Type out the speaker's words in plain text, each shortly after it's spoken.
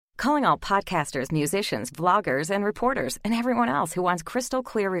Calling all podcasters, musicians, vloggers, and reporters, and everyone else who wants crystal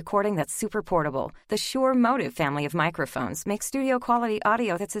clear recording that's super portable. The Shure Motive family of microphones makes studio-quality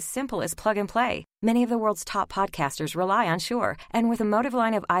audio that's as simple as plug and play. Many of the world's top podcasters rely on Shure, and with a Motive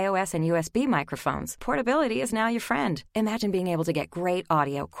line of iOS and USB microphones, portability is now your friend. Imagine being able to get great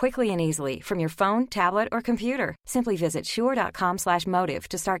audio quickly and easily from your phone, tablet, or computer. Simply visit shure.com/motive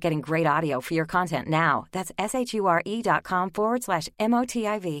to start getting great audio for your content now. That's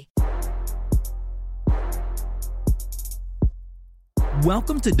SHURE.com/MOTIV.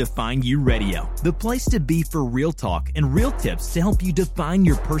 Welcome to Define You Radio, the place to be for real talk and real tips to help you define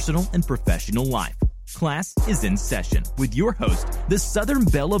your personal and professional life. Class is in session with your host, the Southern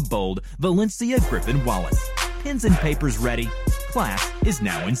Belle of Bold, Valencia Griffin Wallace. Pens and papers ready. Class is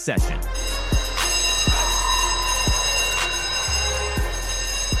now in session.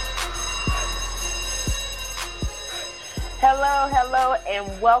 Hello,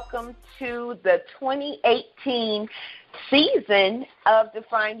 and welcome to the 2018 season of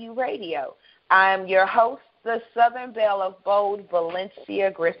Define You Radio. I'm your host, the Southern Belle of Bold, Valencia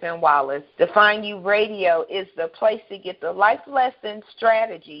Griffin Wallace. Define You Radio is the place to get the life lessons,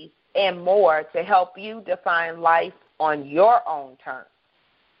 strategies, and more to help you define life on your own terms.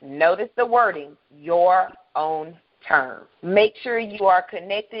 Notice the wording, your own terms. Make sure you are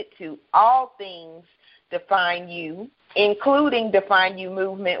connected to all things Define You, including Define You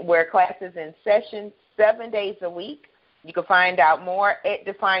Movement, where classes in session 7 days a week. You can find out more at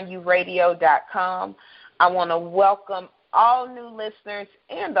defineyouradio.com. I want to welcome all new listeners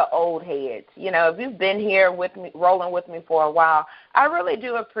and the old heads. You know, if you've been here with me, rolling with me for a while, I really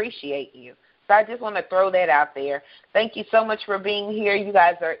do appreciate you. So I just want to throw that out there. Thank you so much for being here. You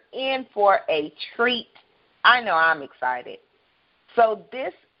guys are in for a treat. I know I'm excited. So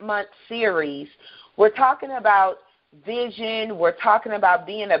this month's series, we're talking about vision. We're talking about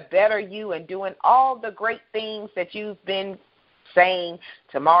being a better you and doing all the great things that you've been saying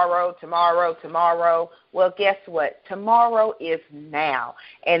tomorrow. Well, guess what? Tomorrow is now,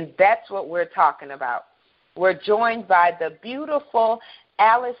 and that's what we're talking about. We're joined by the beautiful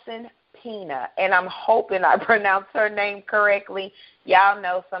Allison Pina, and I'm hoping I pronounced her name correctly. Y'all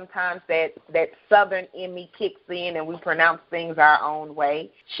know sometimes that Southern in me kicks in and we pronounce things our own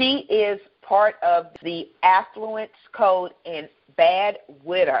way. She is part of the Affluence Code and Bad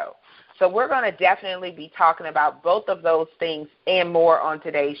Widow. So we're going to definitely be talking about both of those things and more on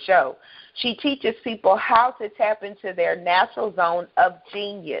today's show. She teaches people how to tap into their natural zone of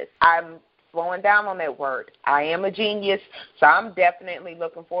genius. I'm slowing down on that word. I am a genius, so I'm definitely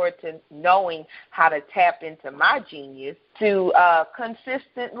looking forward to knowing how to tap into my genius to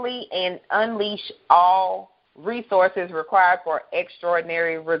consistently and unleash all resources required for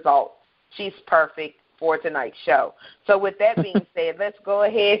extraordinary results. She's perfect for tonight's show. So with that being said, let's go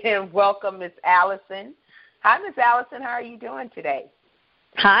ahead and welcome Miss Allison. Hi, Miss Allison. How are you doing today?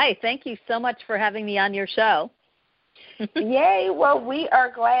 Hi. Thank you so much for having me on your show. Yay. Well, we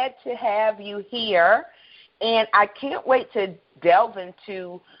are glad to have you here, and I can't wait to delve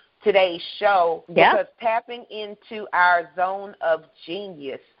into today's show because tapping into our zone of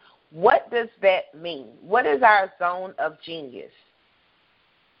genius, what does that mean? What is our zone of genius?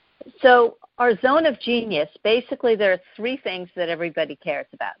 So our zone of genius, basically there are three things that everybody cares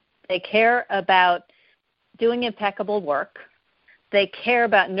about. They care about doing impeccable work. They care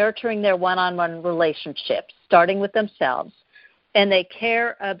about nurturing their one-on-one relationships, starting with themselves. And they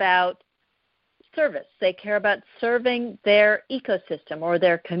care about service. They care about serving their ecosystem or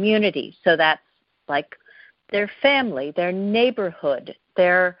their community. So that's like their family, their neighborhood,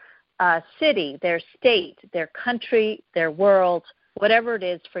 their city, their state, their country, their world, whatever it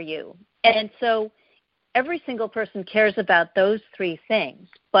is for you. And so every single person cares about those three things,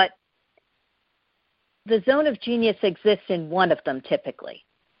 but the zone of genius exists in one of them typically,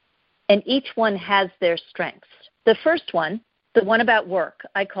 and each one has their strengths. The first one, the one about work,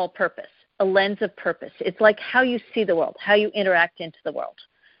 I call purpose, a lens of purpose. It's like how you see the world, how you interact into the world.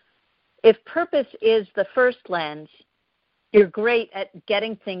 If purpose is the first lens, you're great at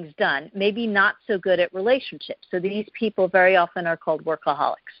getting things done, maybe not so good at relationships. So these people very often are called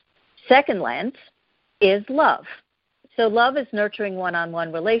workaholics. Second lens is love. So love is nurturing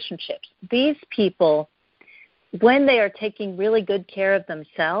one-on-one relationships. These people, when they are taking really good care of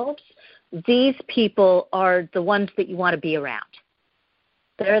themselves, these people are the ones that you want to be around.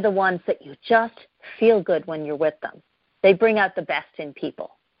 They're the ones that you just feel good when you're with them. They bring out the best in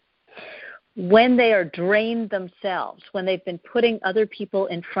people. When they are drained themselves, when they've been putting other people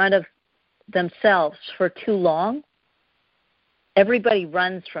in front of themselves for too long, everybody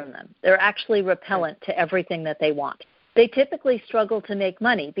runs from them. They're actually repellent to everything that they want. they typically struggle to make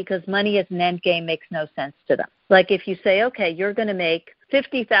money because money as an end game makes no sense to them. Like if you say, okay, you're going to make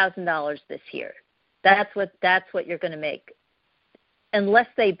 $50,000 this year, that's what you're going to make. Unless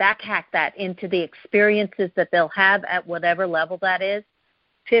they backhack that into the experiences that they'll have at whatever level that is,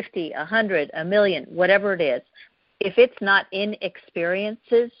 50, 100, a million, whatever it is, if it's not in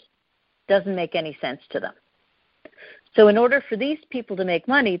experiences, doesn't make any sense to them. So in order for these people to make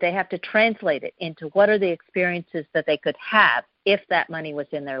money, they have to translate it into what are the experiences that they could have if that money was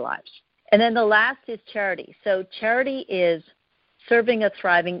in their lives. And then the last is charity. So charity is serving a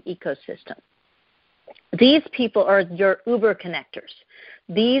thriving ecosystem. These people are your Uber connectors.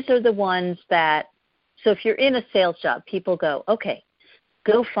 These are the ones that, so if you're in a sales job, people go, okay,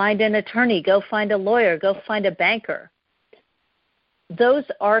 go find an attorney, go find a lawyer, go find a banker. Those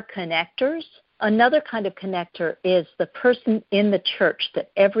are connectors. Another kind of connector is the person in the church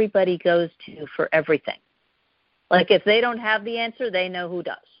that everybody goes to for everything. Like if they don't have the answer, they know who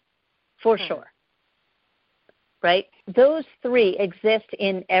does, for sure. Right? Those three exist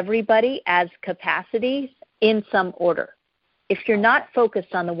in everybody as capacities in some order. If you're not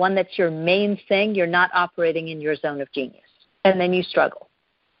focused on the one that's your main thing, you're not operating in your zone of genius, and then you struggle.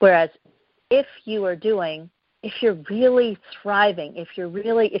 Whereas if you're really thriving, if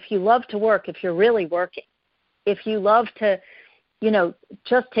you love to work, if you're really working, if you love to,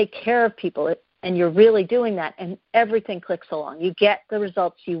 just take care of people, and you're really doing that, and everything clicks along, you get the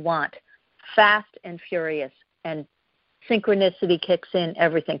results you want, fast and furious, and synchronicity kicks in,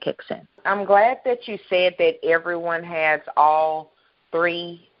 everything kicks in. I'm glad that you said that everyone has all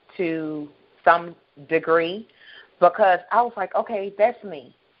three to some degree, because I was like, okay, that's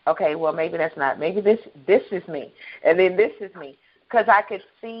me. Okay, well, maybe that's not. Maybe this is me, and then this is me, because I could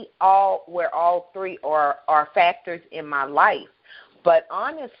see where all three are factors in my life. But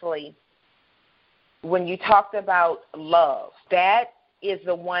honestly, when you talked about love, that is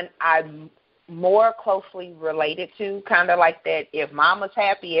the one I'm more closely related to, kind of like that. If mama's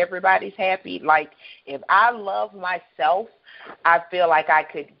happy, everybody's happy. Like if I love myself, I feel like I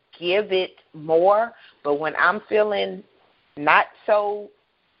could give it more. But when I'm feeling not so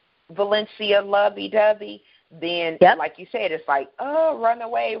Valencia lovey-dovey, then like you said, it's like, oh, run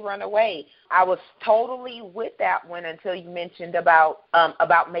away. I was totally with that one until you mentioned about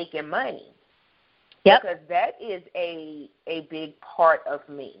making money. Yep. Because that is a big part of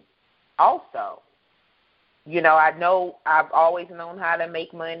me also. I know I've always known how to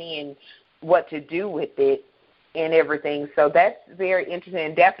make money and what to do with it and everything. So that's very interesting.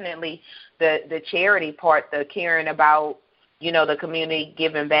 And definitely the charity part, the caring about, the community,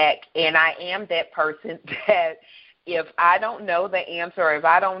 giving back. And I am that person that if I don't know the answer, or if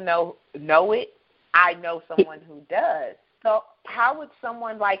I don't know it, I know someone who does. So how would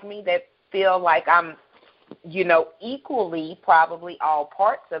someone like me that feel like I'm, equally probably all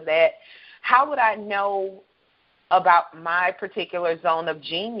parts of that, how would I know about my particular zone of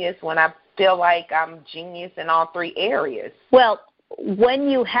genius when I feel like I'm genius in all three areas? Well, when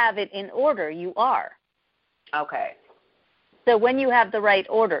you have it in order, you are. Okay. So when you have the right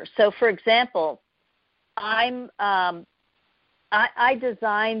order. So, for example, I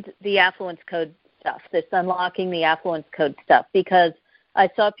designed the Affluence Code stuff, this Unlocking the Affluence Code stuff, because I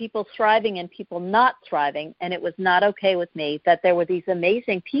saw people thriving and people not thriving, and it was not okay with me that there were these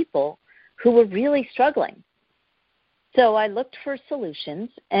amazing people who were really struggling. So I looked for solutions,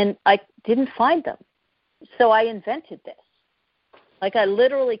 and I didn't find them. So I invented this. Like I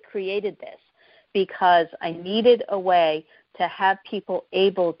literally created this because I needed a way to have people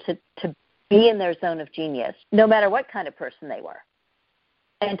able to be in their zone of genius, no matter what kind of person they were,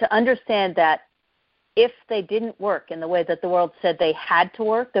 and to understand that if they didn't work in the way that the world said they had to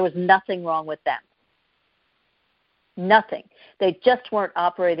work, there was nothing wrong with them. Nothing. They just weren't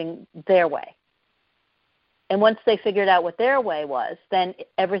operating their way. And once they figured out what their way was, then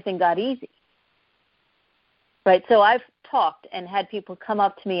everything got easy. Right? So I've talked and had people come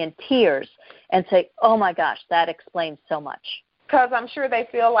up to me in tears and say, oh, my gosh, that explains so much. Because I'm sure they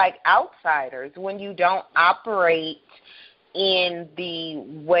feel like outsiders when you don't operate in the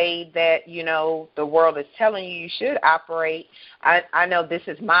way that, the world is telling you should operate. I know this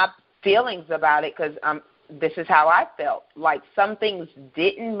is my feelings about it because this is how I felt. Like some things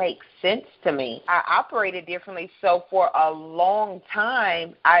didn't make sense to me. I operated differently, so for a long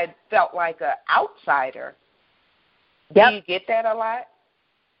time I felt like an outsider. Yep. Do you get that a lot?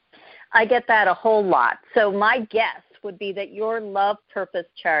 I get that a whole lot. So my guess would be that your love, purpose,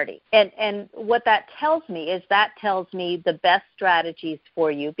 charity. And what that tells me is the best strategies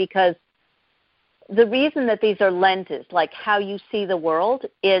for you, because the reason that these are lenses, like how you see the world,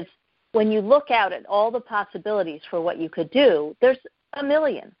 is when you look out at all the possibilities for what you could do, there's a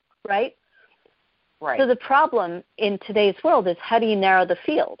million, right? Right. So the problem in today's world is how do you narrow the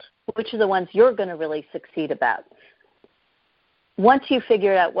field? Which are the ones you're going to really succeed about? Once you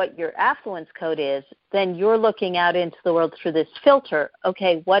figure out what your affluence code is, then you're looking out into the world through this filter.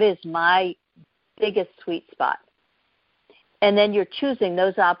 Okay, what is my biggest sweet spot? And then you're choosing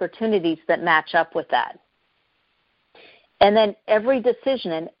those opportunities that match up with that. And then every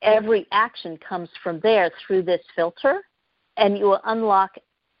decision and every action comes from there through this filter, and you will unlock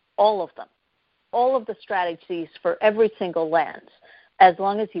all of them, all of the strategies for every single lens, as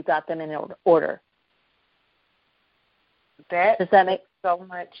long as you've got them in order. Does that make so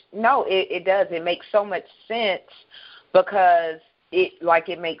much? No, it does. It makes so much sense because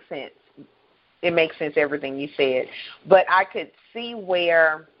it makes sense. It makes sense, everything you said. But I could see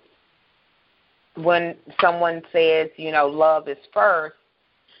where when someone says, love is first,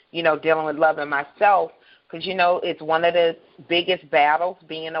 dealing with loving myself, because, it's one of the biggest battles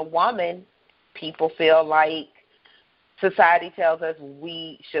being a woman. People feel like society tells us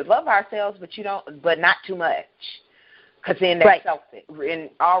we should love ourselves, but not too much. Because then that's selfish.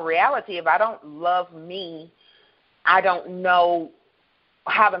 In all reality, if I don't love me, I don't know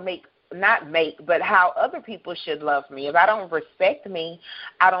how to how other people should love me. If I don't respect me,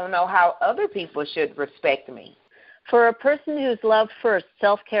 I don't know how other people should respect me. For a person who's loved first,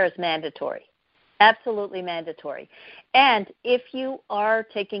 self-care is mandatory, absolutely mandatory. And if you are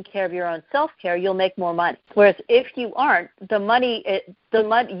taking care of your own self-care, you'll make more money. Whereas if you aren't, the money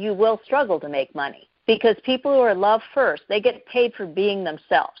you will struggle to make money. Because people who are loved first, they get paid for being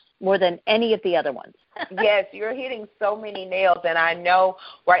themselves more than any of the other ones. Yes, you're hitting so many nails, and I know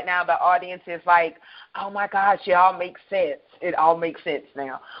right now the audience is like, oh, my gosh, it all makes sense. It all makes sense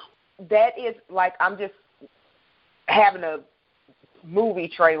now. That is like I'm just having a movie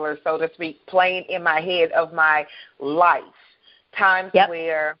trailer, so to speak, playing in my head of my life, times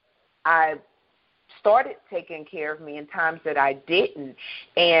where I started taking care of me and times that I didn't.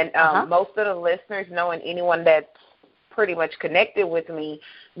 And most of the listeners know, and anyone that's pretty much connected with me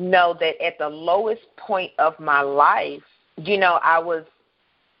know that at the lowest point of my life, I was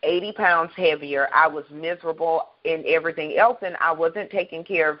 80 pounds heavier. I was miserable in everything else, and I wasn't taking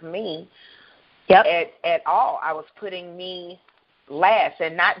care of me at all. I was putting me last,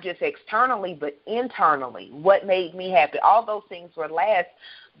 and not just externally, but internally. What made me happy? All those things were last,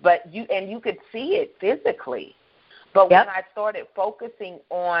 but you could see it physically. But when I started focusing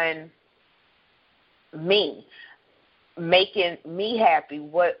on me, making me happy,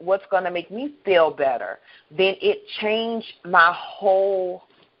 what's going to make me feel better, then it changed my whole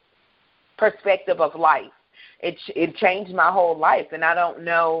perspective of life. It changed my whole life, and I don't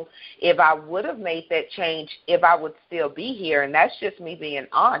know if I would have made that change if I would still be here, and that's just me being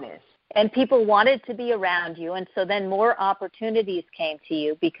honest. And people wanted to be around you, and so then more opportunities came to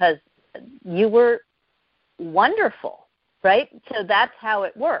you because you were wonderful, right? So that's how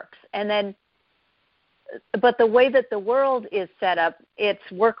it works. And then, but the way that the world is set up, it's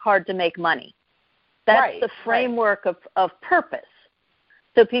work hard to make money. That's the framework of purpose.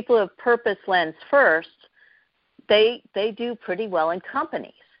 So people who have purpose lens first, they do pretty well in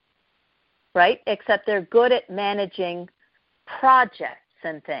companies, right? Except they're good at managing projects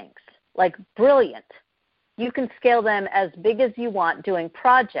and things, like brilliant. You can scale them as big as you want doing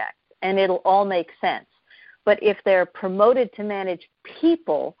projects, and it'll all make sense. But if they're promoted to manage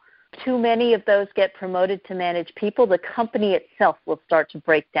people, too many of those get promoted to manage people, the company itself will start to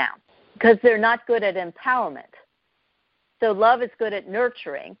break down because they're not good at empowerment. So love is good at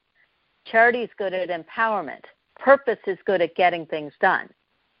nurturing. Charity is good at empowerment. Purpose is good at getting things done.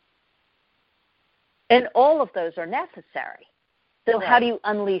 And all of those are necessary. So how do you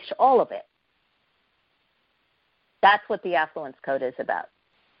unleash all of it? That's what the Affluence Code is about.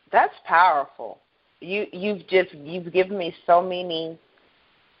 That's powerful. You've given me so many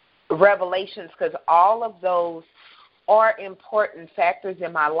revelations because all of those are important factors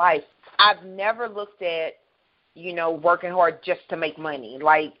in my life. I've never looked at, working hard just to make money.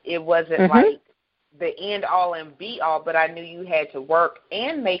 Like it wasn't like the end all and be all, but I knew you had to work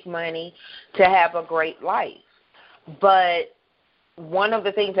and make money to have a great life. But one of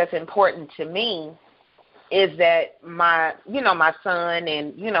the things that's important to me is that my son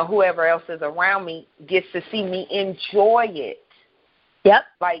and, whoever else is around me gets to see me enjoy it. Yep.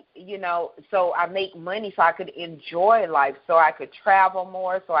 Like, so I make money so I could enjoy life, so I could travel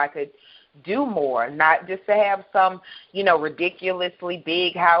more, so I could do more, not just to have some, ridiculously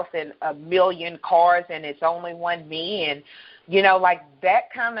big house and 1 million cars and it's only one me. And, like that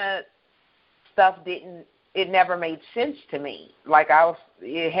kind of stuff didn't it never made sense to me.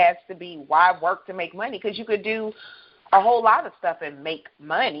 It has to be, why work to make money? Because you could do a whole lot of stuff and make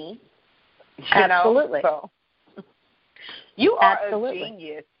money. Absolutely. So you are Absolutely. a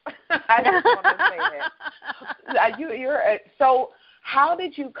genius. I just want to say that. So how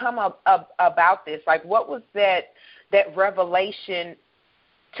did you come up about this? Like, what was that revelation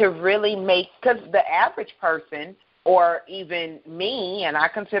to really make, because the average person, or even me, and I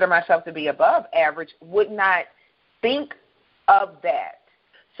consider myself to be above average, would not think of that.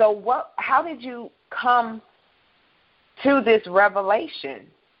 So how did you come to this revelation?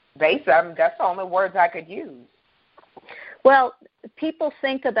 Basically, that's the only words I could use. Well, people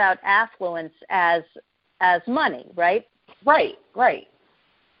think about affluence as money, right? Right.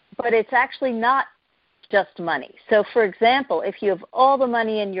 But it's actually not just money. So, for example, if you have all the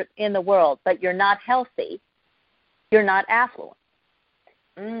money in the world, but you're not healthy, you're not affluent.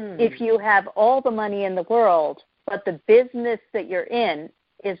 If you have all the money in the world, but the business that you're in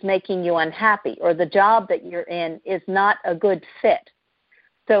is making you unhappy, or the job that you're in is not a good fit.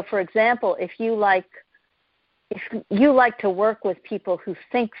 So, for example, if you like to work with people who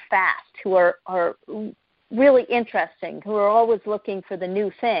think fast, who are really interesting, who are always looking for the new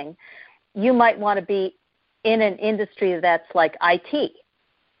thing, you might want to be in an industry that's like IT.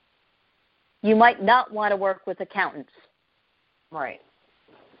 You might not want to work with accountants. Right.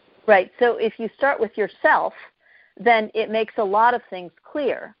 Right. So if you start with yourself, then it makes a lot of things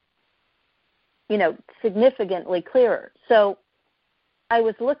clear, significantly clearer. So I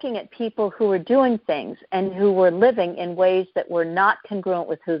was looking at people who were doing things and who were living in ways that were not congruent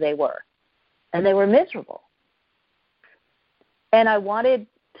with who they were, and they were miserable. And I wanted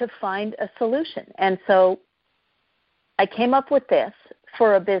to find a solution. And so I came up with this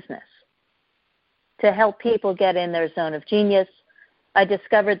for a business to help people get in their zone of genius. I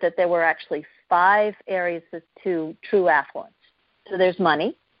discovered that there were actually 5 areas to true affluence. So there's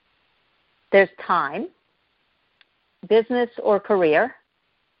money, there's time, business or career,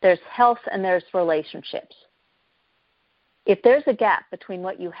 there's health, and there's relationships. If there's a gap between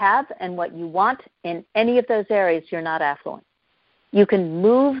what you have and what you want in any of those areas, you're not affluent. You can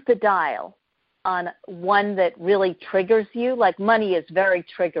move the dial on one that really triggers you. Like, money is very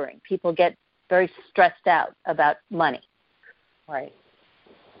triggering. People get very stressed out about money. Right.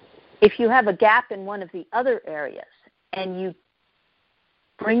 If you have a gap in one of the other areas and you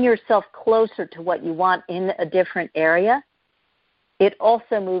bring yourself closer to what you want in a different area, it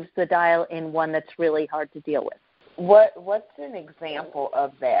also moves the dial in one that's really hard to deal with. What's an example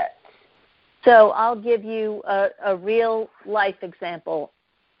of that? So I'll give you a real life example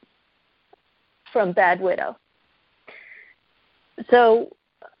from Bad Widow. So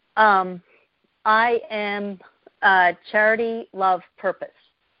I am charity, love, purpose.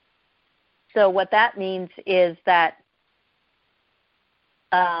 So what that means is that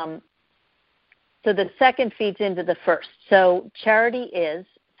so the second feeds into the first. So charity is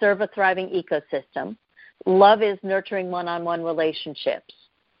serve a thriving ecosystem. Love is nurturing one-on-one relationships.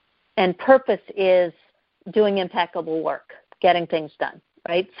 And purpose is doing impeccable work, getting things done,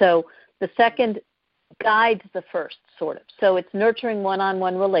 right? So the second guides the first, sort of. So it's nurturing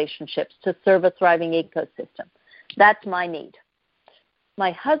one-on-one relationships to serve a thriving ecosystem. That's my need.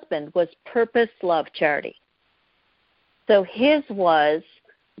 My husband was purpose, love, charity. So his was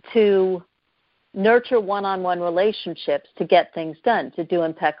to nurture one-on-one relationships to get things done, to do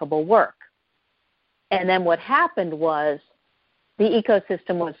impeccable work. And then what happened was the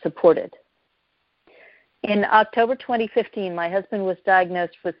ecosystem was supported. In October 2015, my husband was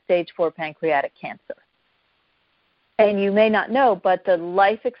diagnosed with stage 4 pancreatic cancer. And you may not know, but the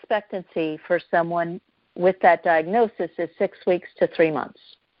life expectancy for someone with that diagnosis is 6 weeks to 3 months.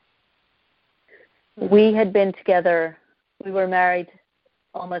 We had been together, we were married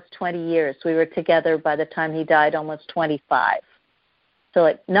almost 20 years. We were together by the time he died almost 25.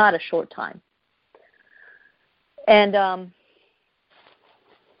 So not a short time. And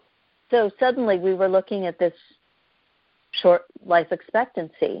so suddenly we were looking at this short life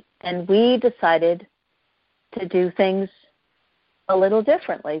expectancy, and we decided to do things a little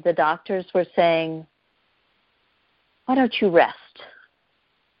differently. The doctors were saying, why don't you rest?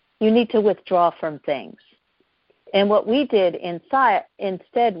 You need to withdraw from things. And what we did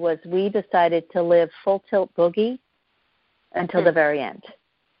instead was we decided to live full tilt boogie until the very end.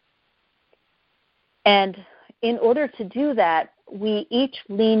 And in order to do that, we each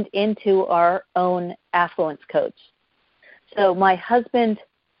leaned into our own affluence codes. So my husband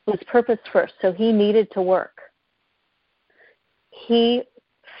was purpose first, so he needed to work. He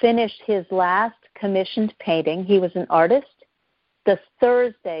finished his last commissioned painting. He was an artist. the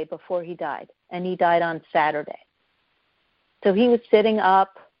Thursday before he died, and he died on Saturday. So he was sitting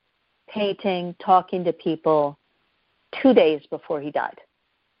up, painting, talking to people 2 days before he died.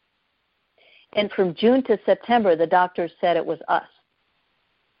 And from June to September, the doctors said it was us.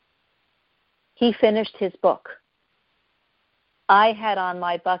 He finished his book. I had on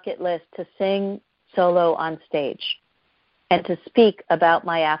my bucket list to sing solo on stage and to speak about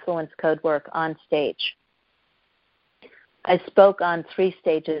my affluence code work on stage. I spoke on 3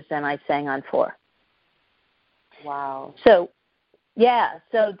 stages and I sang on 4. Wow. So, yeah,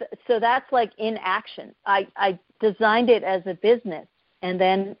 so that's like in action. I designed it as a business, and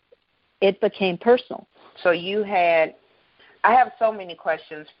then it became personal. So I have so many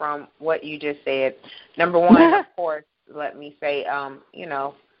questions from what you just said. Number one, of course, let me say, I'm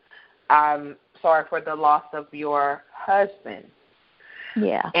sorry for the loss of your husband.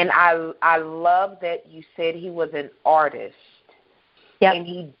 Yeah. And I love that you said he was an artist. Yep. And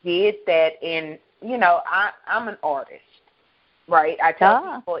he did that in, I'm an artist, right? I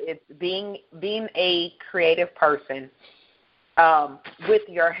tell people it's being a creative person with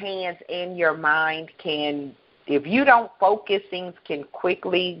your hands and your mind can, if you don't focus, things can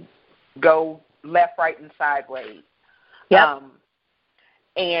quickly go left, right, and sideways. Yep.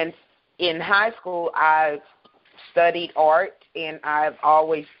 And in high school, I've studied art, and I've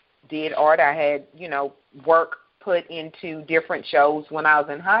always did art. I had, work put into different shows when I was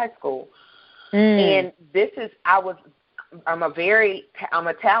in high school. And I'm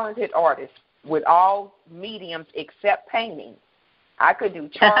a talented artist with all mediums except painting. I could do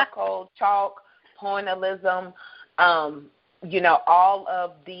charcoal, chalk, pointillism, all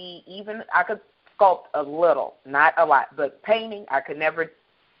of I could sculpt a little, not a lot, but painting,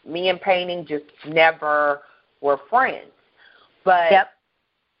 me and painting just never were friends. But yep.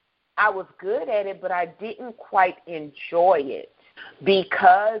 I was good at it, but I didn't quite enjoy it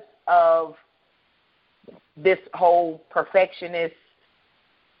because of this whole perfectionist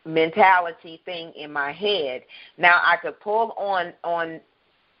mentality thing in my head. Now I could pull on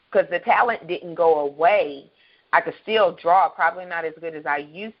because the talent didn't go away. I could still draw, probably not as good as I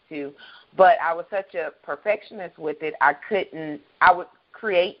used to, but I was such a perfectionist with it, I would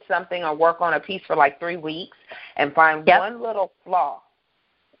create something or work on a piece for like 3 weeks and find yep. one little flaw,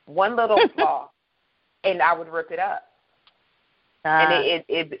 and I would rip it up. And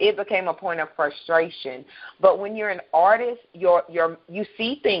it became a point of frustration. But when you're an artist, you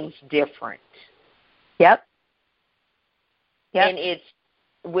see things different. Yep. Yep. And it's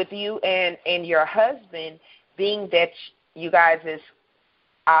with you and your husband, being that you guys'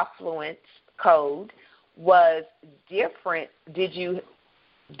 affluence code was different. Did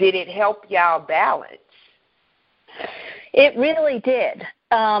it help y'all balance? It really did.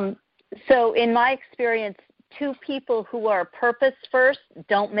 So in my experience, 2 people who are purpose first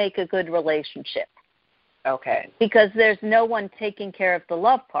don't make a good relationship. Okay. Because there's no one taking care of the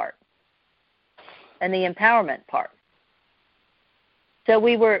love part and the empowerment part. So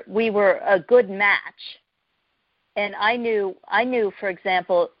we were a good match. And I knew, for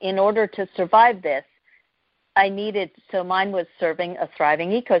example, in order to survive this, so mine was serving a thriving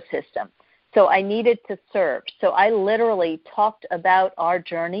ecosystem. So I needed to serve. So I literally talked about our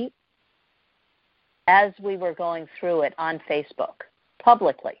journey as we were going through it on Facebook,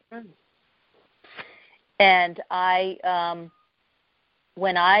 publicly. Mm. And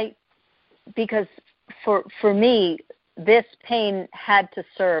because for me, this pain had to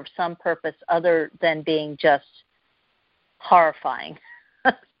serve some purpose other than being just horrifying,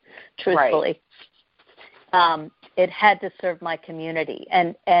 truthfully. Right. It had to serve my community.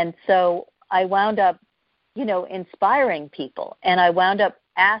 And so I wound up, inspiring people. And I wound up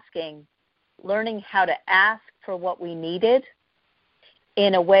learning how to ask for what we needed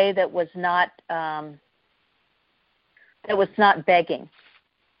in a way that was not begging,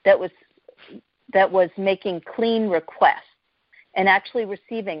 that was making clean requests and actually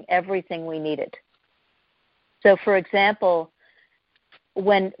receiving everything we needed. So, for example,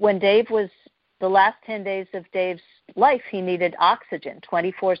 when Dave was the last 10 days of Dave's life, he needed oxygen,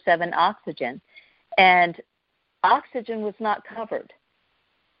 24/7 oxygen, and oxygen was not covered.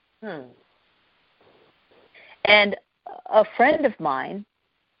 And a friend of mine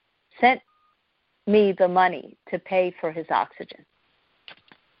sent me the money to pay for his oxygen.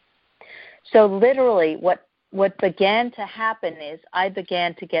 So literally what began to happen is I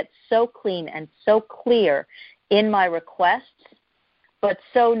began to get so clean and so clear in my requests, but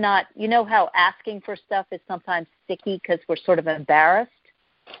so not, how asking for stuff is sometimes sticky because we're sort of embarrassed?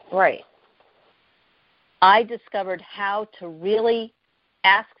 Right. I discovered how to really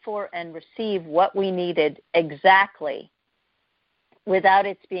ask for and receive what we needed exactly without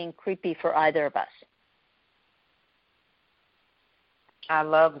it being creepy for either of us. I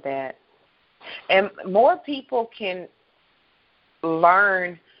love that. And more people can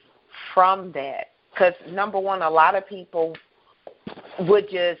learn from that. Because, number one, a lot of people would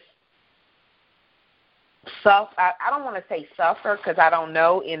just suffer. I don't want to say suffer because I don't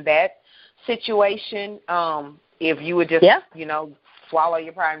know in that situation. If you would just, swallow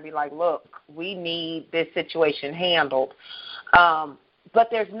your pride and be like, look, we need this situation handled. But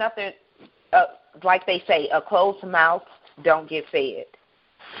there's nothing, like they say, a closed mouth don't get fed.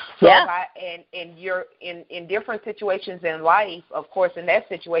 So and you're in different situations in life, of course, in that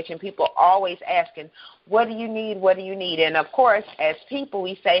situation, people are always asking, what do you need? What do you need? And, of course, as people,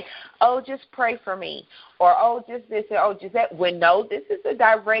 we say, oh, just pray for me, or, oh, just this, or, oh, just that. When, no, this is a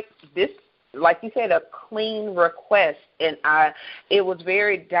direct, like you said, a clean request, and it was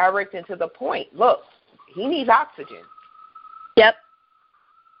very direct and to the point. Look, he needs oxygen. Yep.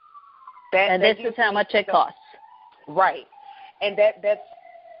 And this is how much it costs. Right. And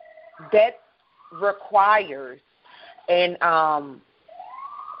that requires, and,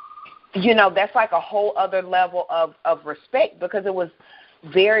 that's like a whole other level of respect because it was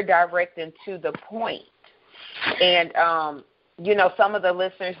very direct and to the point. And, some of the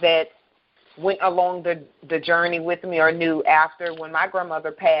listeners that went along the journey with me or knew after when my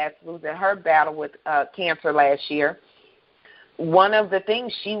grandmother passed, losing her battle with cancer last year, one of the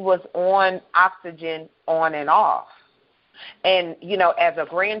things, she was on oxygen on and off. And, as a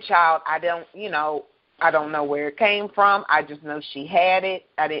grandchild, I don't know where it came from. I just know she had it.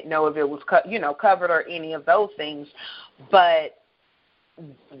 I didn't know if it was, covered or any of those things. But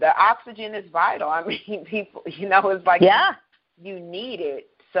the oxygen is vital. I mean, people, it's like you need it.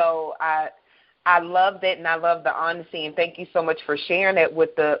 So I love that, and I love the honesty, and thank you so much for sharing it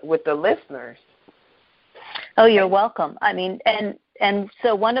with the listeners. Oh, you're welcome. I mean, and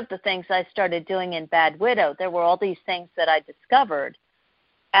so one of the things I started doing in Bad Widow, there were all these things that I discovered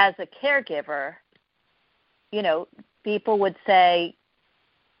as a caregiver. People would say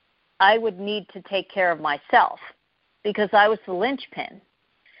I would need to take care of myself because I was the linchpin.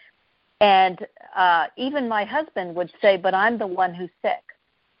 And even my husband would say, but I'm the one who's sick.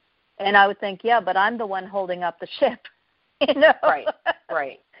 And I would think, yeah, but I'm the one holding up the ship.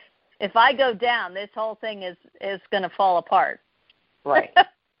 Right. If I go down, this whole thing is going to fall apart. Right.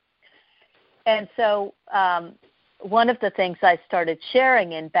 And so one of the things I started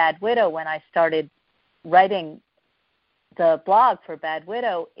sharing in Bad Widow when I started writing the blog for Bad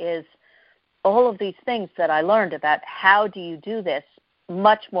Widow is all of these things that I learned about how do you do this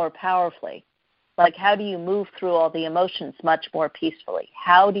much more powerfully. Like, how do you move through all the emotions much more peacefully?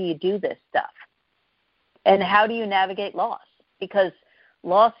 How do you do this stuff? And how do you navigate loss? Because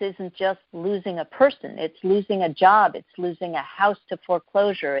loss isn't just losing a person. It's losing a job. It's losing a house to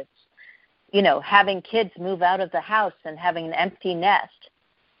foreclosure. It's, having kids move out of the house and having an empty nest.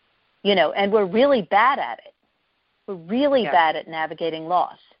 And we're really bad at it. We're really bad at navigating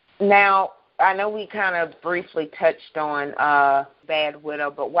loss. Now, I know we kind of briefly touched on Bad Widow,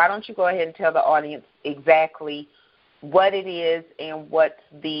 but why don't you go ahead and tell the audience exactly what it is and what's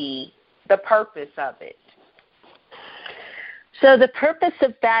the purpose of it? So the purpose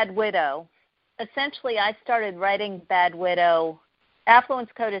of Bad Widow, essentially I started writing Bad Widow. Affluence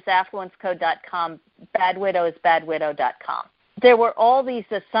Code is affluencecode.com. Bad Widow is badwidow.com. There were all these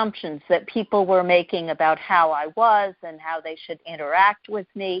assumptions that people were making about how I was and how they should interact with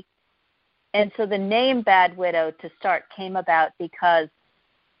me. And so the name Bad Widow to start came about because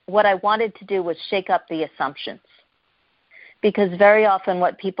what I wanted to do was shake up the assumptions. Because very often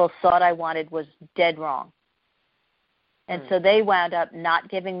what people thought I wanted was dead wrong. And so they wound up not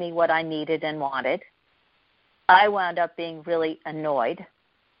giving me what I needed and wanted. I wound up being really annoyed.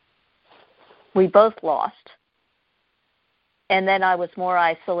 We both lost. And then I was more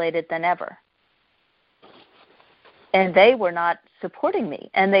isolated than ever. And they were not supporting me.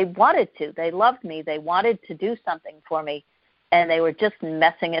 And they wanted to. They loved me. They wanted to do something for me. And they were just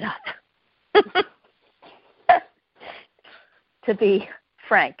messing it up, to be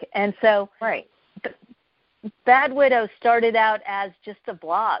frank. And so Bad Widow started out as just a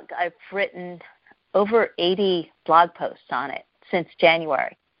blog. I've written over 80 blog posts on it since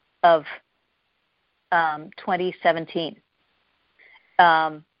January of 2017.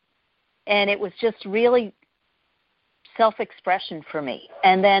 And it was just really self-expression for me.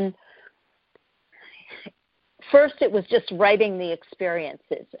 And then first it was just writing the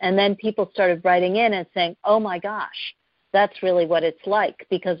experiences. And then people started writing in and saying, oh, my gosh, that's really what it's like,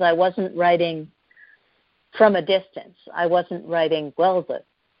 because I wasn't writing from a distance. I wasn't writing, well,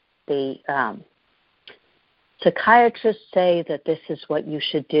 the psychiatrists say that this is what you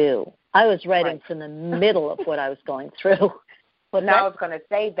should do. I was writing Right. from the middle of what I was going through. But I was going to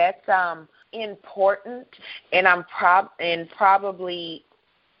say that's important, and probably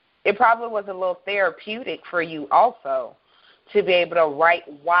it was a little therapeutic for you also to be able to write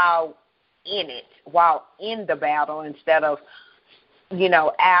while in the battle, instead of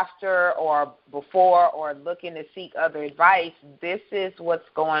after or before or looking to seek other advice. This is what's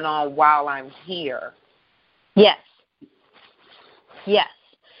going on while I'm here. Yes.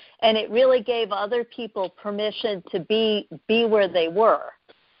 And it really gave other people permission to be where they were,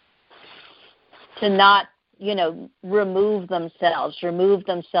 to not, remove themselves from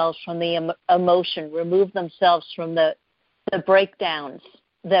the emotion, remove themselves from the breakdowns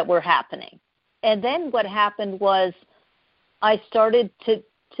that were happening. And then what happened was I started to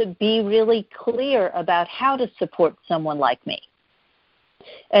be really clear about how to support someone like me.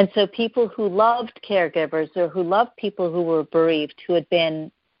 And so people who loved caregivers or who loved people who were bereaved, who had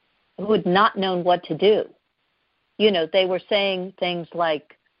not known what to do, they were saying things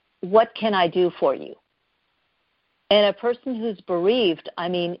like, "What can I do for you?" And a person who's bereaved,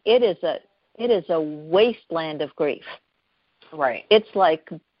 it is a wasteland of grief. Right. It's like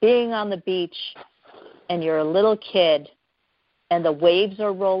being on the beach and you're a little kid and the waves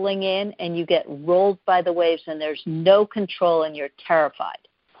are rolling in and you get rolled by the waves and there's no control and you're terrified.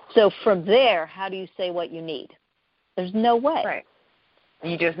 So from there, how do you say what you need? There's no way. Right.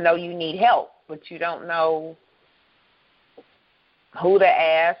 You just know you need help, but you don't know who to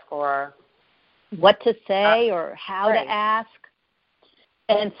ask or what to say or how right. to ask.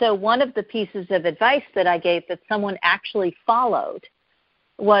 And so one of the pieces of advice that I gave that someone actually followed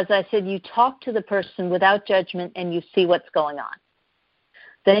was I said, you talk to the person without judgment and you see what's going on.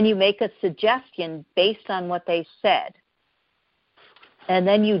 Then you make a suggestion based on what they said. And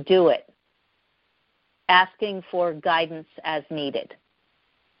then you do it, asking for guidance as needed.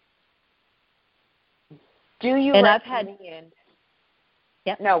 Do you and recommend?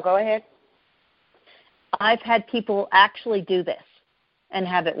 Yep. No, go ahead. I've had people actually do this and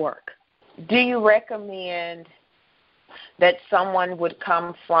have it work. Do you recommend that someone would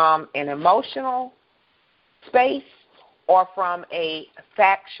come from an emotional space or from a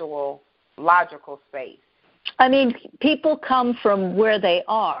factual, logical space? People come from where they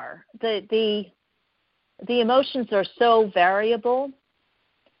are. The emotions are so variable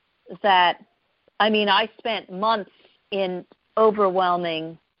that, I spent months in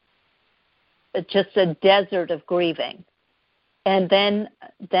overwhelming, just a desert of grieving. And then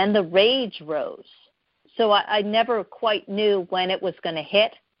the rage rose. So I never quite knew when it was going to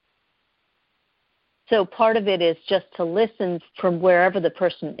hit. So part of it is just to listen from wherever the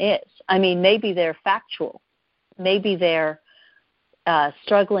person is. Maybe they're factual. Maybe they're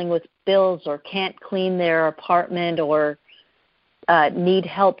struggling with bills or can't clean their apartment or need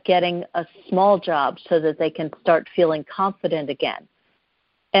help getting a small job so that they can start feeling confident again.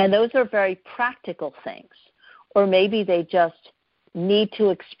 And those are very practical things. Or maybe they just need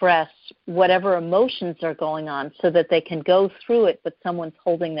to express whatever emotions are going on so that they can go through it, but someone's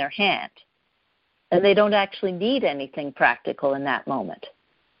holding their hand. And they don't actually need anything practical in that moment.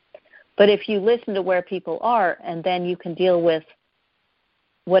 But if you listen to where people are, and then you can deal with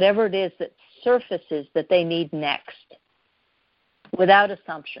whatever it is that surfaces that they need next without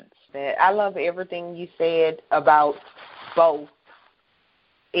assumptions. I love everything you said about both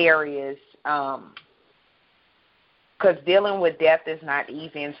areas, because dealing with death is not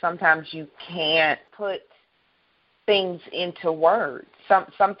easy, and sometimes you can't put things into words.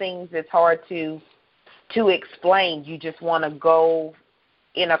 Some things it's hard to explain. You just want to go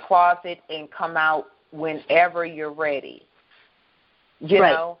in a closet and come out whenever you're ready. You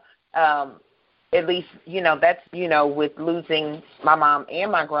right. know, at least, that's, with losing my mom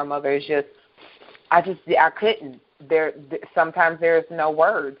and my grandmother, is just, I couldn't. Sometimes there's no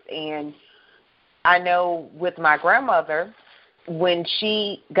words. And I know with my grandmother, when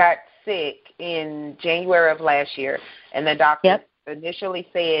she got sick in January of last year, and the doctor initially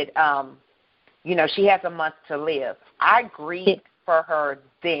said, she has a month to live. I grieved for her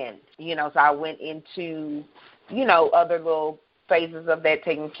then, so I went into, other little phases of that,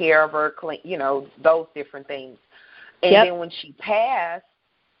 taking care of her, those different things. And then when she passed,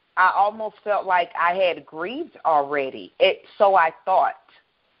 I almost felt like I had grieved already. So I thought.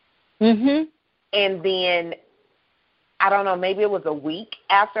 Mm-hmm. And then, I don't know, maybe it was a week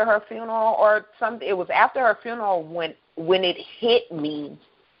after her funeral or something. It was after her funeral when it hit me.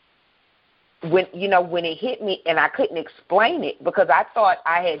 When it hit me, and I couldn't explain it because I thought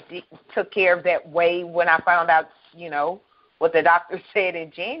I had took care of that way when I found out, what the doctor said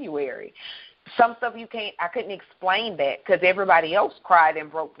in January. some stuff I couldn't explain that because everybody else cried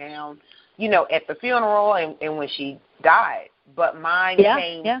and broke down, at the funeral and when she died. But mine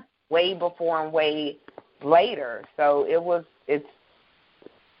came way before and way later. So it's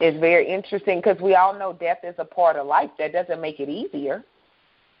very interesting because we all know death is a part of life. That doesn't make it easier.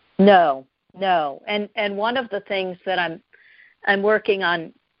 No. And one of the things that I'm working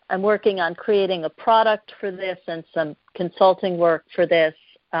on creating a product for this and some consulting work for this,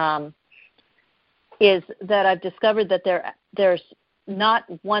 is that I've discovered that there's not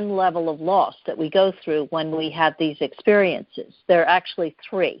one level of loss that we go through when we have these experiences. There are actually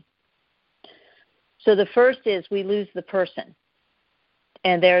three. So the first is we lose the person.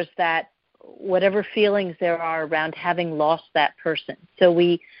 And there's that, whatever feelings there are around having lost that person. So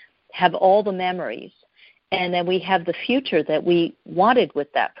we have all the memories. And then we have the future that we wanted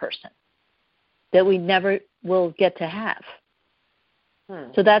with that person that we never will get to have.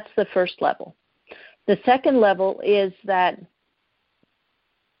 So that's the first level. The second level is that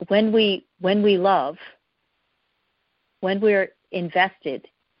when we love, when we're invested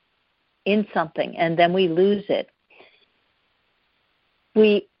in something and then we lose it,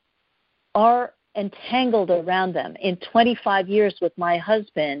 we are entangled around them. In 25 years with my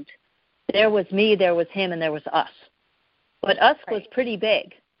husband, there was me, there was him, and there was us. But us was pretty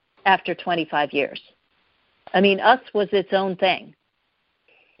big after 25 years. I mean, us was its own thing.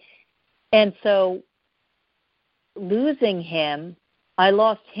 And so losing him, I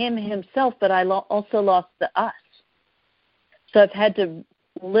lost him himself, but I also lost the us. So I've had to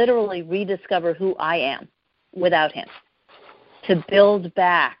literally rediscover who I am without him, to build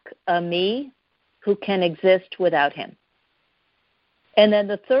back a me who can exist without him. And then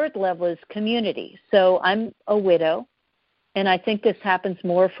the third level is community. So I'm a widow, and I think this happens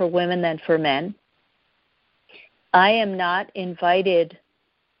more for women than for men. I am not invited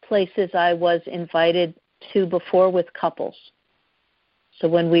places I was invited to before with couples. So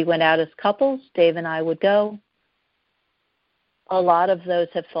when we went out as couples, Dave and I would go. A lot of those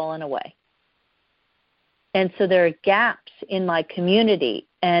have fallen away. And so there are gaps in my community.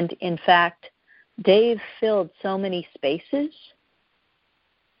 And in fact, Dave filled so many spaces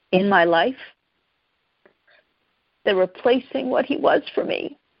in my life that replacing what he was for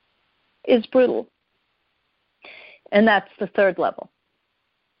me is brutal. And that's the third level.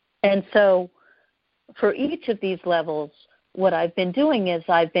 And so for each of these levels, what I've been doing is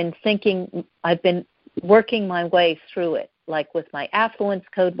I've been working my way through it, like with my affluence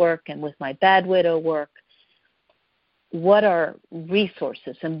code work and with my bad widow work. What are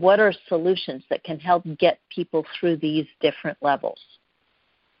resources and what are solutions that can help get people through these different levels?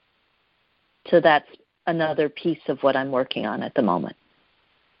 So that's another piece of what I'm working on at the moment.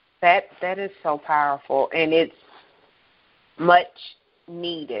 That is so powerful, and it's much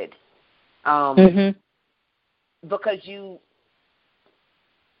needed. Because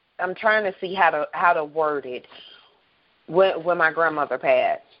I'm trying to see how to word it. When my grandmother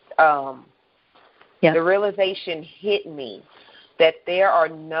passed, the realization hit me that there are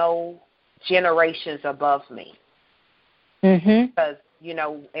no generations above me. Because,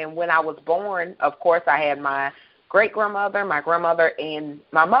 and when I was born, of course, I had my great-grandmother, my grandmother, and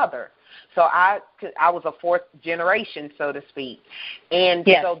my mother. So I was a fourth generation, so to speak. And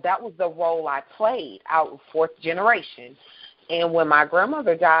so that was the role I played. I was fourth generation. And when my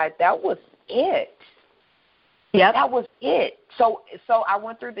grandmother died, that was it. Yeah, that was it. So I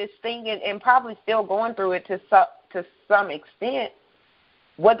went through this thing and probably still going through it to some extent.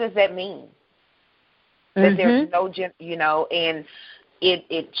 What does that mean? That there's no, and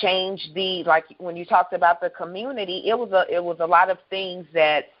it changed like when you talked about the community, it was a lot of things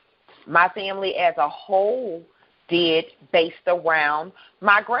that my family as a whole did based around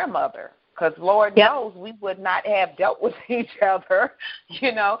my grandmother. Because Lord knows we would not have dealt with each other,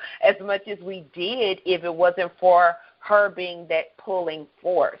 as much as we did if it wasn't for her being that pulling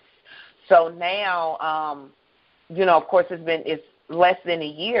force. So now, of course, it's less than a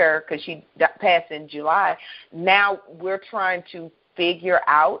year because she passed in July. Now we're trying to figure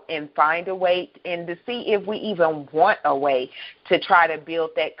out and find a way and to see if we even want a way to try to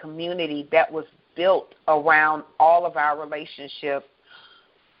build that community that was built around all of our relationships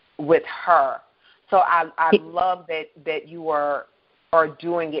with her. So I love that you are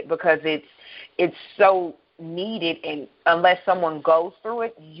doing it because it's so needed, and unless someone goes through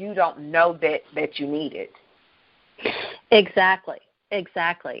it, you don't know that you need it. Exactly.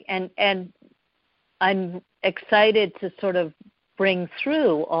 And I'm excited to sort of bring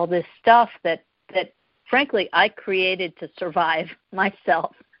through all this stuff that frankly I created to survive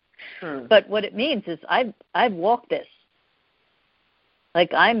myself. But what it means is I've walked this.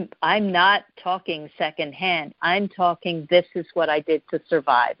 Like I'm not talking secondhand. I'm talking, this is what I did to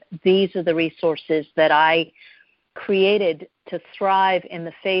survive. These are the resources that I created to thrive in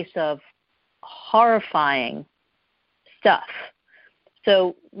the face of horrifying stuff.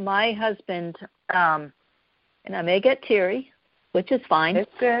 So my husband, and I may get teary, which is fine. It's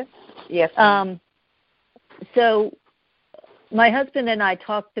good. Yes. So my husband and I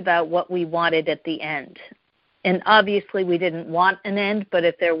talked about what we wanted at the end. And obviously we didn't want an end, but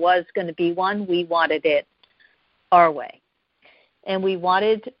if there was going to be one, we wanted it our way. And we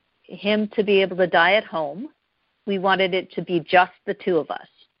wanted him to be able to die at home. We wanted it to be just the two of us.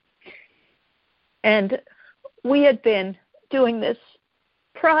 And we had been doing this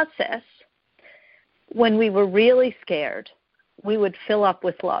process when we were really scared. We would fill up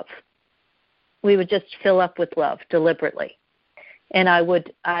with love. We would just fill up with love deliberately. And I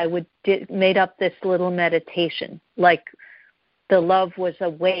made up this little meditation, like the love was a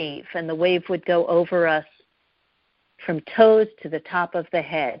wave, and the wave would go over us from toes to the top of the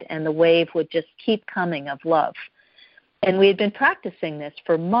head, and the wave would just keep coming of love. And we had been practicing this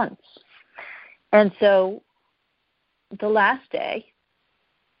for months. And so the last day,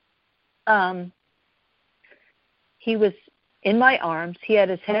 he was in my arms. He had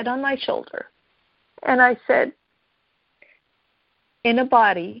his head on my shoulder. And I said, in a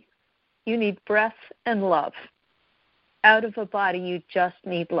body, you need breath and love. Out of a body, you just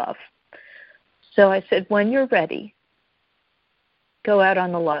need love. So I said, when you're ready, go out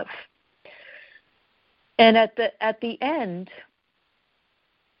on the love. And at the end,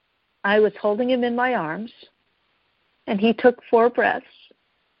 I was holding him in my arms, and he took 4 breaths,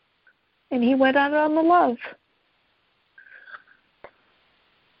 and he went out on the love.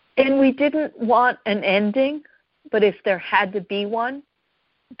 And we didn't want an ending, but if there had to be one,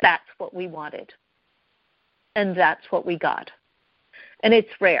 that's what we wanted. And that's what we got. And it's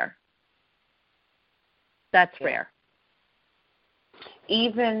rare. That's rare.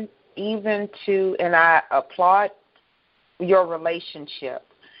 Even to, and I applaud your relationship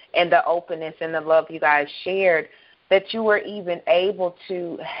and the openness and the love you guys shared, that you were even able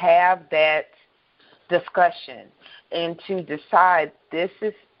to have that discussion and to decide this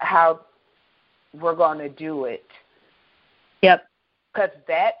is how we're going to do it. Yep. Because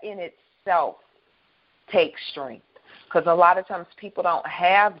that in itself takes strength. Because a lot of times people don't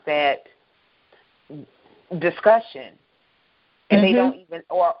have that discussion, and they don't even,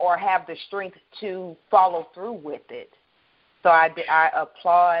 or have the strength to follow through with it. So I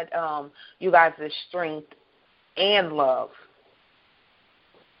applaud you guys' strength and love.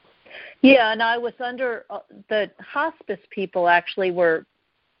 Yeah, and I was under the hospice people actually were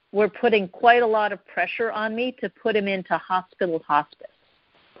putting quite a lot of pressure on me to put him into hospice.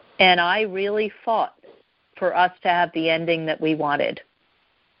 And I really fought for us to have the ending that we wanted.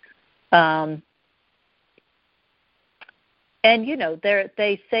 And, you know,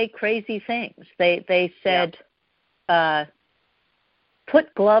 they say crazy things. They said,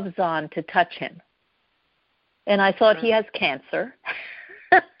 put gloves on to touch him. And I thought, he has cancer.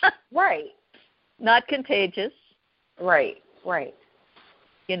 Right. Not contagious. Right.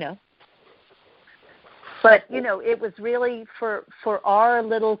 You know. But, you know, it was really for our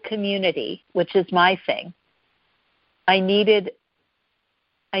little community, which is my thing. I needed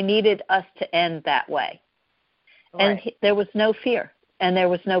us to end that way. Right. And there was no fear and there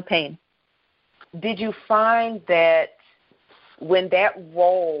was no pain. Did you find that when that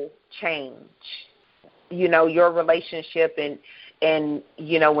role changed, you know, your relationship and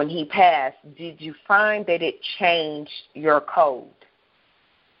you know, when he passed, did you find that it changed your code?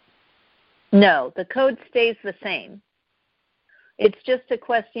 No, the code stays the same. It's just a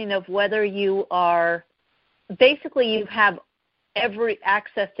question of whether you are, basically you have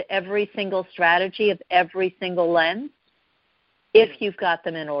access to every single strategy of every single lens if you've got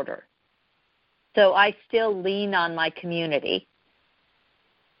them in order. So I still lean on my community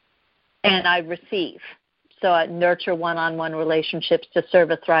and I receive. So I nurture one-on-one relationships to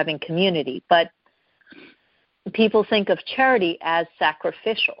serve a thriving community. But people think of charity as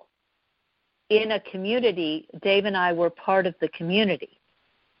sacrificial. In a community, Dave and I were part of the community.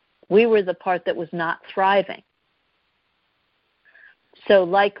 We were the part that was not thriving. So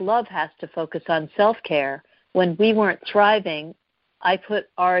like love has to focus on self-care, when we weren't thriving, I put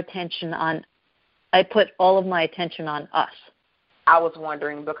all of my attention on us. I was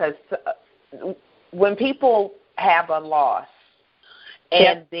wondering because when people have a loss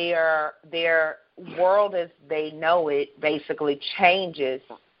and their world as they know it basically changes,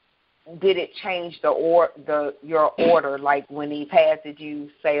 did it change your order? Like when he passed, did you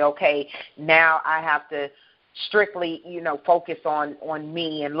say, okay, now I have to strictly, focus on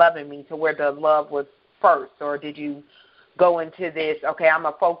me and loving me to where the love was first? Or did you go into this, okay, I'm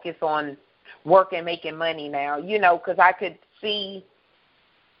going to focus on work and making money now? Because I could see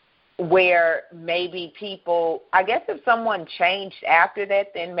where maybe people, I guess if someone changed after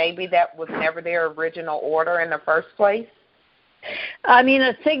that, then maybe that was never their original order in the first place. I mean,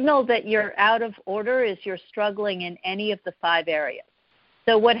 a signal that you're out of order is you're struggling in any of the 5 areas.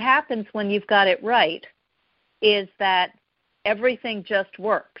 So what happens when you've got it right is that everything just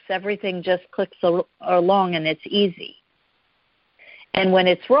works. Everything just clicks along and it's easy. And when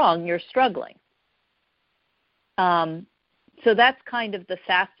it's wrong, you're struggling. So that's kind of the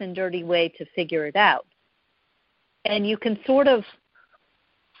fast and dirty way to figure it out. And you can sort of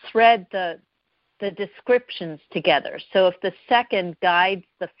thread the descriptions together. So if the second guides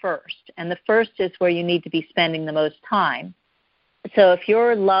the first, and the first is where you need to be spending the most time. So if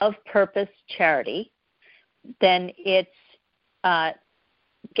you're love, purpose, charity, then it's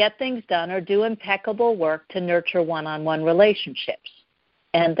get things done or do impeccable work to nurture one-on-one relationships.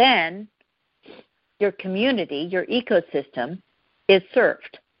 And then your community, your ecosystem, is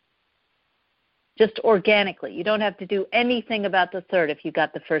served just organically. You don't have to do anything about the third if you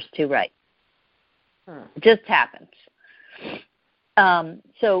got the first 2 right. It just happens.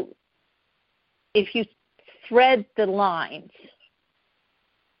 So if you thread the lines,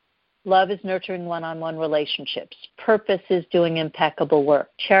 love is nurturing one-on-one relationships. Purpose is doing impeccable work.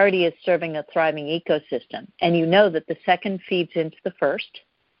 Charity is serving a thriving ecosystem. And you know that the second feeds into the first.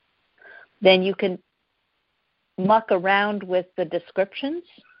 Then you can muck around with the descriptions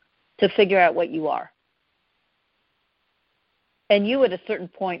to figure out what you are. And you at a certain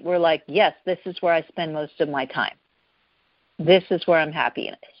point were like, yes, this is where I spend most of my time. This is where I'm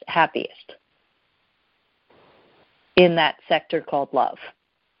happiest in that sector called love.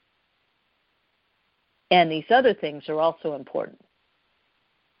 And these other things are also important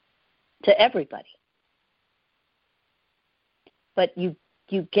to everybody. But you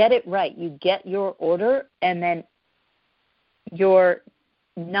get it right. You get your order, and then you're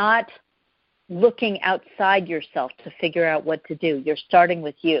not looking outside yourself to figure out what to do. You're starting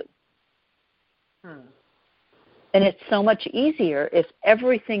with you. And it's so much easier if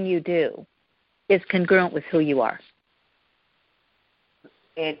everything you do is congruent with who you are.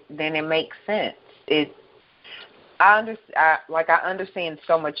 Then it makes sense. I understand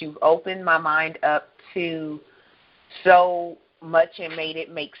so much. You've opened my mind up to so much and made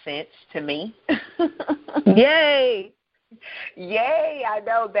it make sense to me. Yay! Yay! I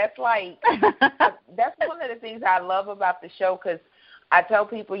know. That's that's one of the things I love about the show, because I tell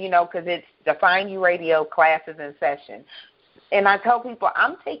people, because it's Define You Radio classes in session. And I tell people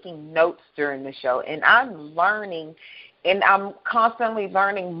I'm taking notes during the show, and I'm learning, and I'm constantly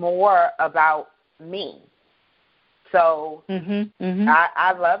learning more about me. So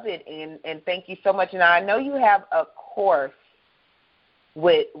I love it, and thank you so much. Now, I know you have a course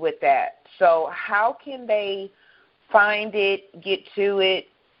with that. So how can they find it, get to it?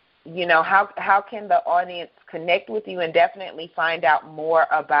 How can the audience connect with you and definitely find out more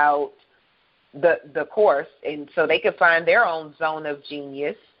about the course, and so they can find their own zone of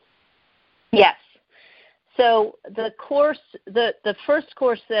genius? Yes. So the course, the first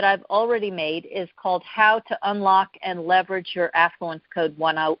course that I've already made is called How to Unlock and Leverage Your Affluence Code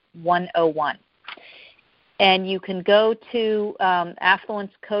 101. And you can go to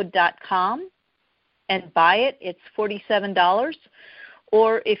affluencecode.com and buy it. It's $47.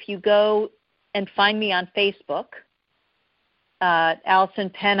 Or if you go and find me on Facebook, Allison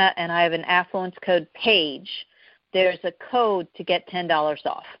Penna, and I have an Affluence Code page, there's a code to get $10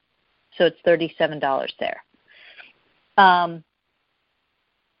 off. So it's $37 there.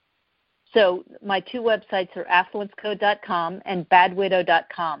 So my 2 websites are affluencecode.com and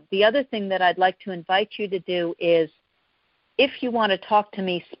badwidow.com. The other thing that I'd like to invite you to do is, if you want to talk to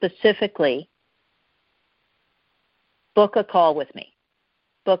me specifically, book a call with me.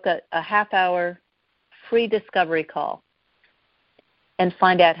 Book a half-hour free discovery call and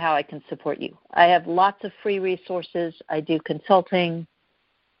find out how I can support you. I have lots of free resources. I do consulting.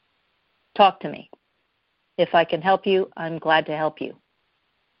 Talk to me. If I can help you, I'm glad to help you.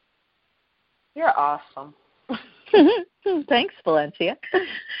 You're awesome. Thanks, Valencia.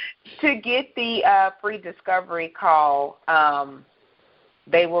 To get the free discovery call,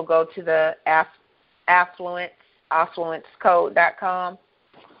 they will go to the affluencecode.com.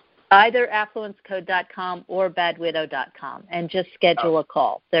 Either affluencecode.com or badwidow.com, and just schedule a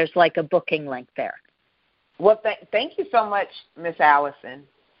call. There's like a booking link there. Well, thank you so much, Miss Allison.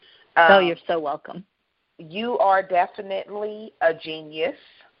 You're so welcome. You are definitely a genius.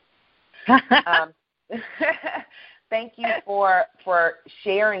 Thank you for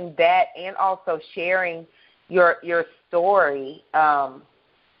sharing that and also sharing your story.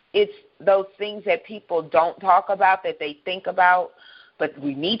 It's those things that people don't talk about that they think about, but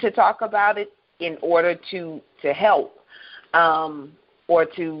we need to talk about it in order to help or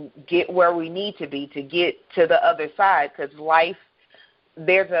to get where we need to be, to get to the other side. Because life,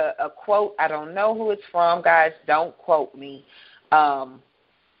 there's a quote, I don't know who it's from, guys, don't quote me,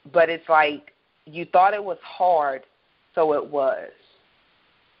 but it's like, you thought it was hard, so it was.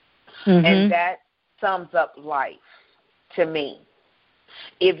 Mm-hmm. And that sums up life to me.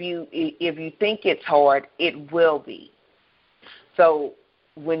 If you think it's hard, it will be. So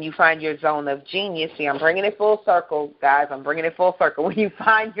when you find your zone of genius, see, I'm bringing it full circle, guys. I'm bringing it full circle. When you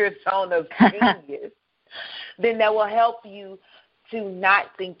find your zone of genius, then that will help you to not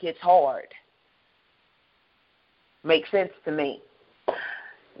think it's hard. Makes sense to me.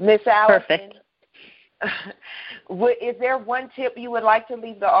 Miss Allison, perfect. Is there one tip you would like to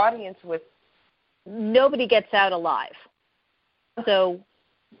leave the audience with? Nobody gets out alive. So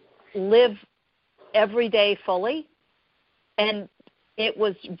live every day fully. And it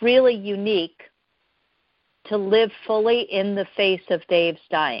was really unique to live fully in the face of Dave's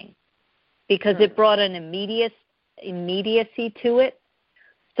dying because it brought an immediacy to it.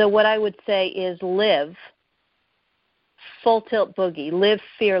 So what I would say is live full tilt boogie, live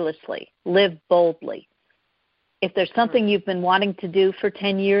fearlessly, live boldly. If there's something you've been wanting to do for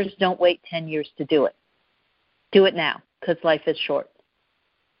 10 years, don't wait 10 years to do it. Do it now because life is short.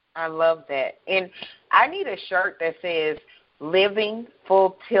 I love that. And I need a shirt that says living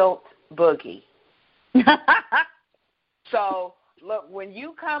full tilt boogie. So look, when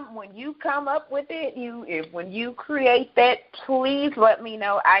you come up with it, when you create that, please let me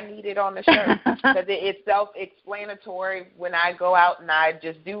know. I need it on the shirt because it's self-explanatory. When I go out and I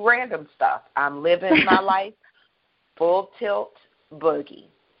just do random stuff, I'm living my life full tilt boogie.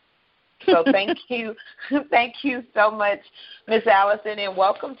 So thank you so much, Miss Allison, and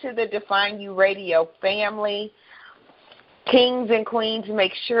welcome to the Define You Radio family. Kings and queens,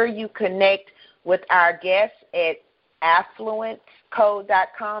 make sure you connect with our guests at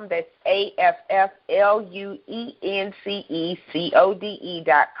affluencecode.com. That's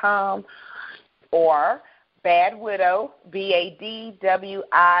AFFLUENCECODE.com, or Bad Widow,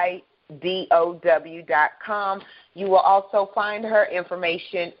 BADWIDOW.com. You will also find her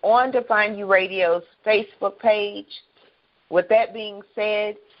information on Define You Radio's Facebook page. With that being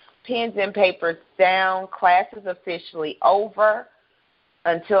said, pens and papers down. Class is officially over.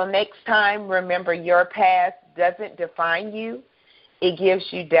 Until next time, remember your past doesn't define you. It gives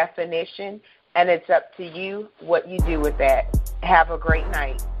you definition, and it's up to you what you do with that. Have a great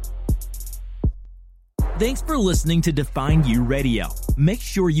night. Thanks for listening to Define You Radio. Make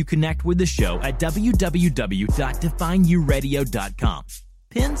sure you connect with the show at www.defineyouradio.com.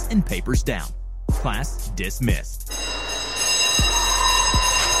 Pens and papers down. Class dismissed.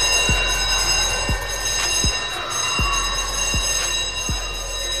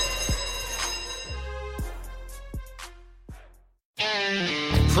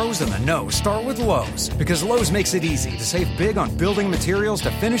 Pros in the know start with Lowe's, because Lowe's makes it easy to save big on building materials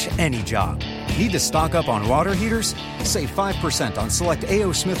to finish any job. Need to stock up on water heaters? Save 5% on select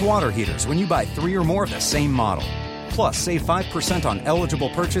A.O. Smith water heaters when you buy 3 or more of the same model. Plus, save 5% on eligible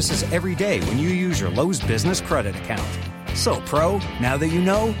purchases every day when you use your Lowe's Business Credit account. So, Pro, now that you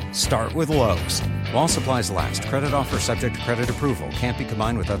know, start with Lowe's. While supplies last, credit offer subject to credit approval. Can't be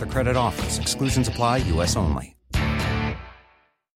combined with other credit offers. Exclusions apply. U.S. only.